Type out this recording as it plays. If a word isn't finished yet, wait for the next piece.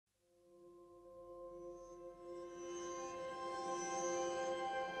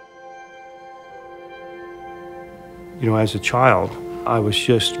You know, as a child, I was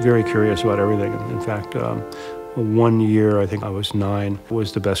just very curious about everything. In fact, one year, I think I was 9,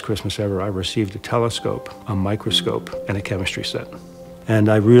 was the best Christmas ever. I received a telescope, a microscope, and a chemistry set. And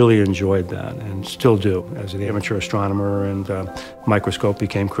I really enjoyed that and still do. As an amateur astronomer, and microscope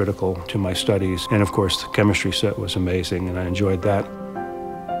became critical to my studies. And of course, the chemistry set was amazing, and I enjoyed that.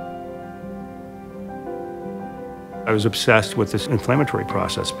 I was obsessed with this inflammatory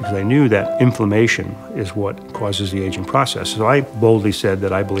process because I knew that inflammation is what causes the aging process. So I boldly said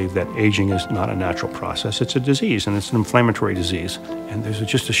that I believe that aging is not a natural process, it's a disease, and it's an inflammatory disease. And there's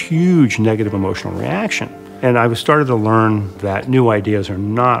just this huge negative emotional reaction. And I started to learn that new ideas are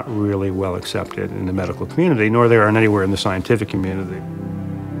not really well accepted in the medical community, nor they are anywhere in the scientific community.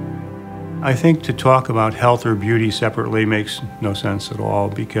 I think to talk about health or beauty separately makes no sense at all,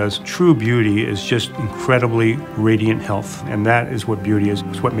 because true beauty is just incredibly radiant health, and that is what beauty is.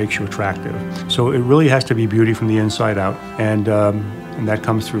 It's what makes you attractive. So it really has to be beauty from the inside out, and that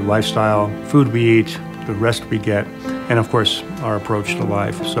comes through lifestyle, food we eat, the rest we get, and of course our approach to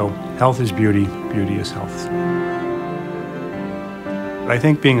life. So health is beauty, beauty is health. I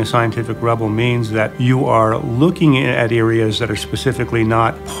think being a scientific rebel means that you are looking at areas that are specifically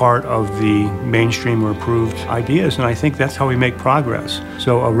not part of the mainstream or approved ideas, and I think that's how we make progress.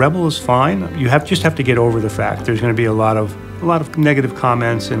 So a rebel is fine. You just have to get over the fact there's going to be a lot of negative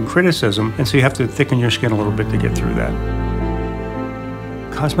comments and criticism, and so you have to thicken your skin a little bit to get through that.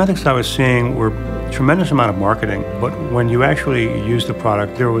 Cosmetics I was seeing were a tremendous amount of marketing, but when you actually use the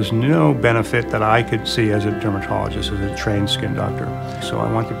product, there was no benefit that I could see as a dermatologist, as a trained skin doctor. So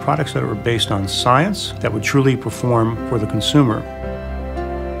I wanted products that were based on science, that would truly perform for the consumer.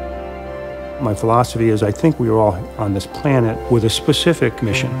 My philosophy is I think we are all on this planet with a specific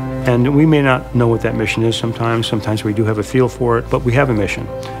mission. And we may not know what that mission is sometimes. Sometimes we do have a feel for it, but we have a mission.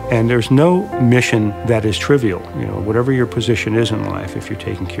 And there's no mission that is trivial. You know, whatever your position is in life, if you're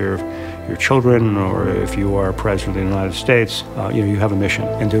taking care of your children or if you are president of the United States, you have a mission.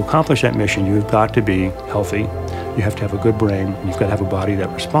 And to accomplish that mission, you've got to be healthy. You have to have a good brain. And you've got to have a body that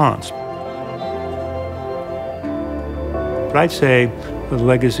responds. But I'd say the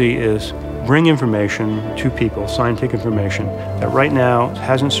legacy is bring information to people, scientific information, that right now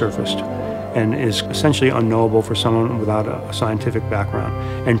hasn't surfaced and is essentially unknowable for someone without a scientific background,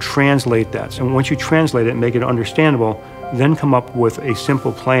 and translate that. So once you translate it and make it understandable, then come up with a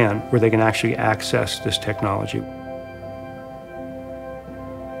simple plan where they can actually access this technology.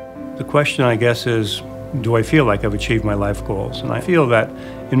 The question, I guess, is, do I feel like I've achieved my life goals? And I feel that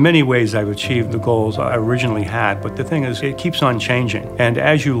in many ways I've achieved the goals I originally had, but the thing is, it keeps on changing. And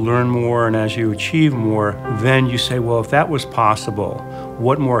as you learn more and as you achieve more, then you say, well, if that was possible,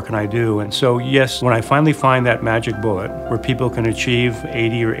 what more can I do? And so, yes, when I finally find that magic bullet where people can achieve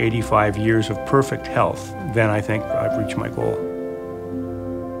 80 or 85 years of perfect health, then I think I've reached my goal.